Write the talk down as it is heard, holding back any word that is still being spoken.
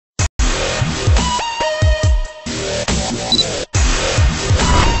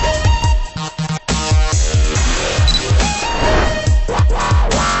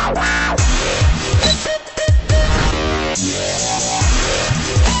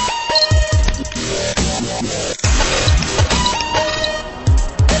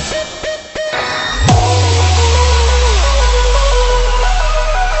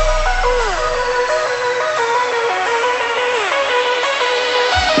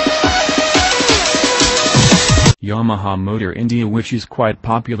Yamaha Motor India, which is quite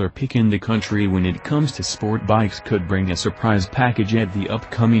popular pick in the country when it comes to sport bikes, could bring a surprise package at the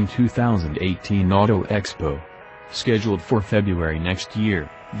upcoming 2018 Auto Expo. Scheduled for February next year,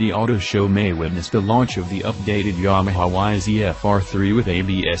 the auto show may witness the launch of the updated Yamaha YZF R3 with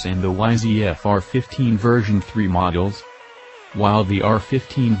ABS and the YZF R15 version 3 models. While the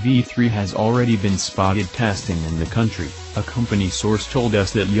R15 V3 has already been spotted testing in the country, a company source told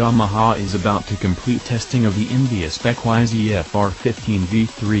us that Yamaha is about to complete testing of the India-spec YZF R15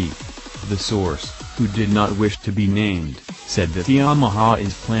 V3. The source, who did not wish to be named, said that Yamaha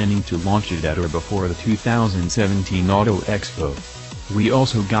is planning to launch it at or before the 2017 Auto Expo. We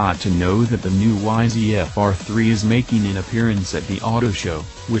also got to know that the new YZF R3 is making an appearance at the auto show,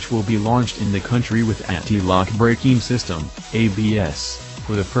 which will be launched in the country with anti-lock braking system, ABS,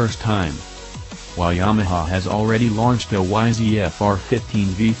 for the first time. While Yamaha has already launched a YZF R15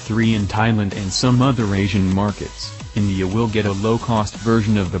 V3 in Thailand and some other Asian markets, India will get a low-cost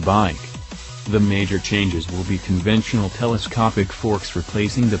version of the bike. The major changes will be conventional telescopic forks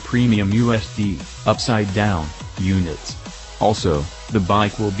replacing the premium USD, upside-down, units. Also, the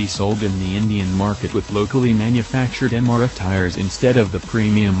bike will be sold in the Indian market with locally manufactured MRF tires instead of the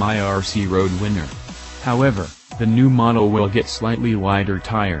premium IRC Road Winner. However, the new model will get slightly wider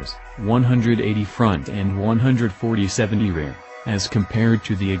tires, 180 front and 140/70 rear, as compared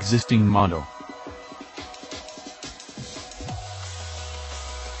to the existing model.